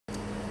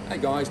Hey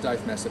guys, Dave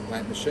from Asset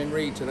Plant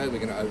Machinery. Today we're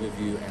going to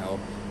overview our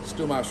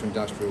Steelmaster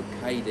Industrial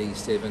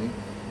KD7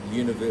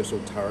 Universal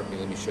Turret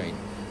Milling Machine.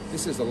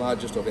 This is the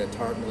largest of our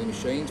turret milling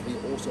machines. We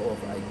also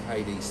offer a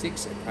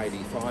KD6, a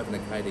KD5 and a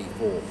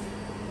KD4.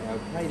 Our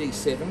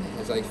KD7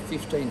 has a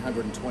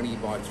 1520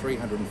 by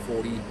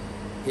 340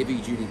 heavy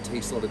duty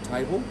T-slotted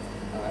table.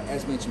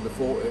 As mentioned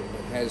before, it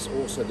has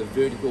also the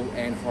vertical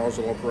and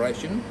horizontal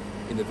operation.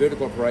 In the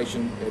vertical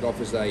operation it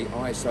offers a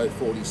ISO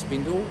 40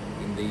 spindle.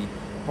 In the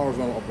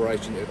horizontal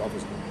operation it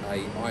offers a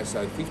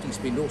ISO 50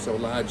 spindle, so a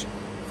large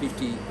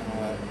 50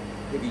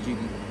 heavy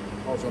duty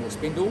horizontal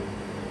spindle.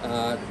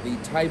 The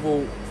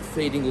table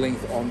feeding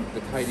length on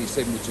the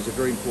KD7, which is a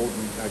very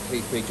important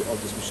key feature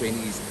of this machine,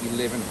 is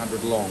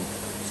 1100 long.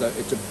 So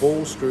it's a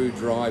ball screw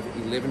drive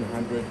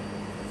 1100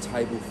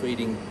 table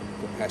feeding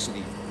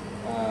capacity.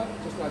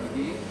 Just over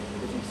here,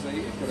 as you can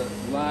see, it's got a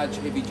large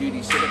heavy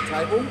duty setup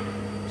table.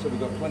 So we've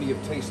got plenty of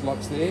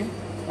T-slots there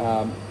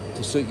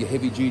to suit your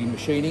heavy duty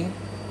machining.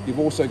 You've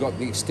also got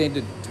the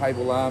extended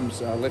table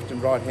arms left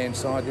and right hand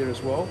side there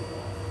as well.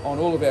 On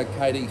all of our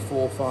KD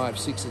 4, 5,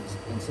 6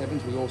 and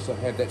 7s we also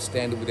have that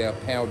standard with our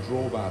power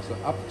drawbar. So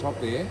up the top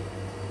there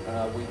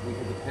we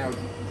have the power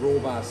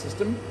drawbar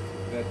system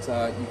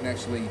that you can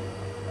actually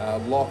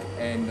lock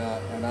and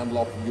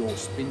unlock your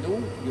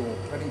spindle, your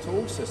cutting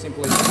tool. So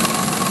simply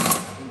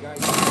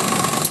engage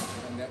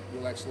and that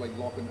will actually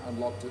lock and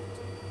unlock to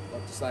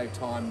save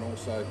time and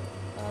also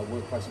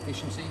workplace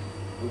efficiency.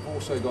 We've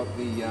also got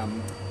the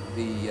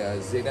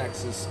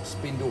Z-axis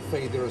spindle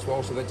feed there as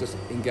well, so that just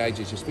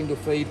engages your spindle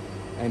feed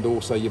and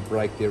also your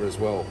brake there as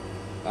well.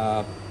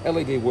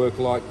 LED work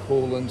light,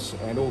 coolants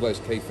and all those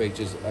key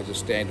features are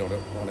just standard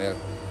on our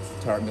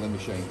turret milling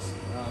machines.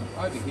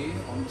 Over here,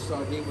 on this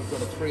side here, we've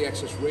got a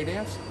 3-axis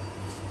readout.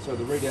 So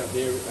the readout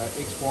there,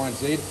 X, Y and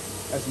Z.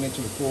 As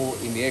mentioned before,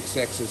 in the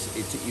X-axis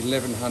it's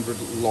 1100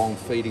 long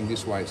feeding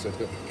this way, so it's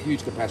got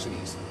huge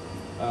capacities.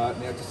 Now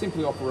to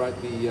simply operate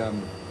the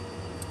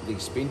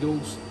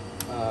spindles,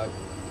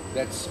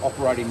 that's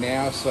operating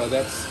now, so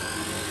that's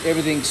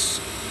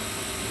everything's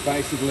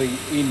basically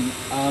in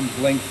arm's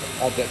length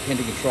of that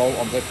pending control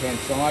on the left hand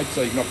side,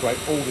 so you can operate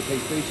all the key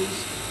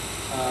features.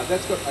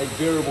 That's got a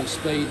variable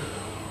speed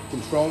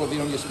controller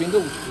there on your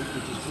spindle,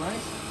 which is great.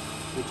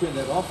 We'll turn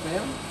that off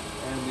now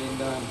and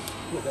then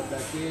put that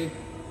back there,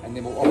 and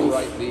then we'll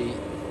operate the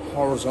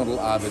horizontal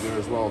arbor there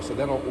as well. So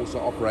that also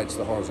operates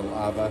the horizontal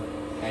arbor,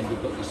 and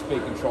you've got your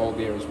speed control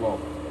there as well.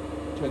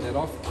 Turn that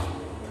off.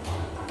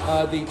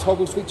 The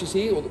toggle switches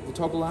here, or the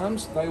toggle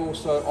arms, they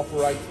also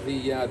operate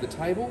the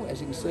table,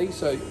 as you can see.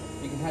 So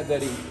you can have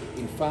that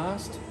in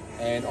fast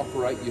and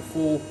operate your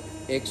full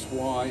X,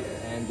 Y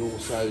and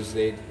also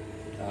Z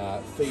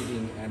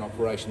feeding and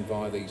operation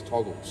via these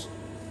toggles.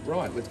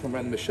 Right, let's come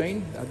around the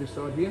machine, this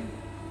side here.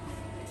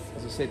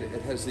 As I said,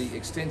 it has the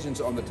extensions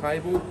on the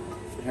table.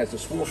 It has the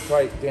swarf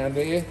crate down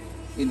there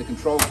in the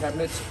control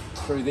cabinets.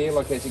 Through there,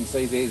 like as you can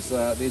see, there's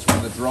one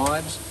of the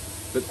drives.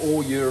 But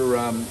all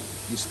your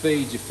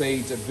speeds, your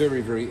feeds are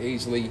very, very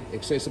easily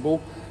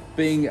accessible.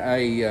 Being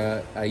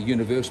a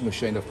universal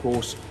machine, of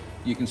course,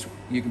 you can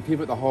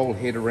pivot the whole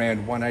head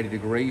around 180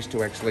 degrees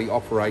to actually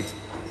operate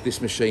this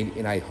machine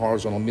in a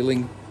horizontal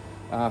milling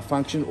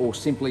function, or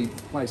simply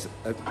place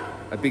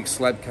a big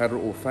slab cutter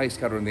or face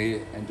cutter in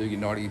there and do your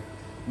 90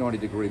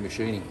 degree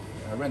machining.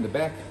 Around the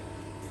back,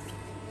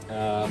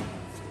 you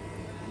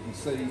can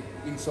see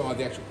inside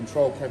the actual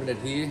control cabinet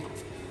here,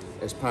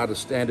 as part of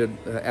standard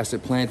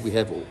asset plant, we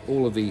have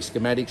all of the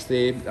schematics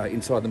there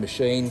inside the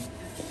machine.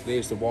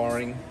 There's the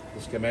wiring, the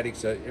schematics,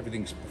 so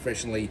everything's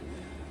professionally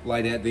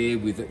laid out there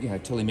with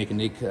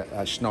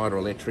Telemechanic, Schneider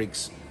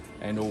Electrics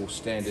and all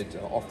standard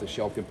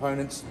off-the-shelf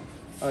components.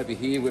 Over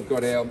here we've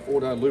got our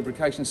auto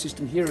lubrication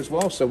system here as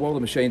well, so while the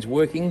machine's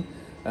working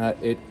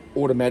it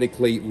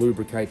automatically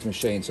lubricates the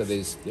machine, so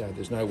there's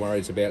no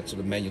worries about sort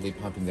of manually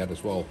pumping that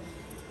as well.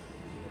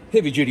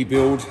 Heavy duty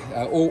build,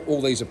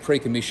 all these are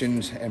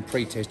pre-commissioned and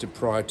pre-tested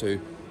prior to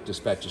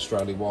dispatch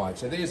Australia-wide.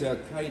 So there's our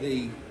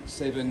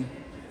KD7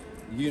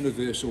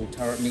 Universal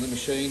Turret Milling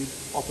Machine,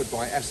 offered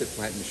by Asset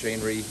Plant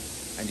Machinery,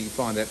 and you can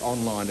find that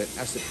online at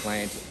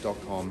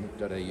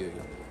assetplant.com.au.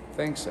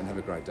 Thanks and have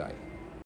a great day.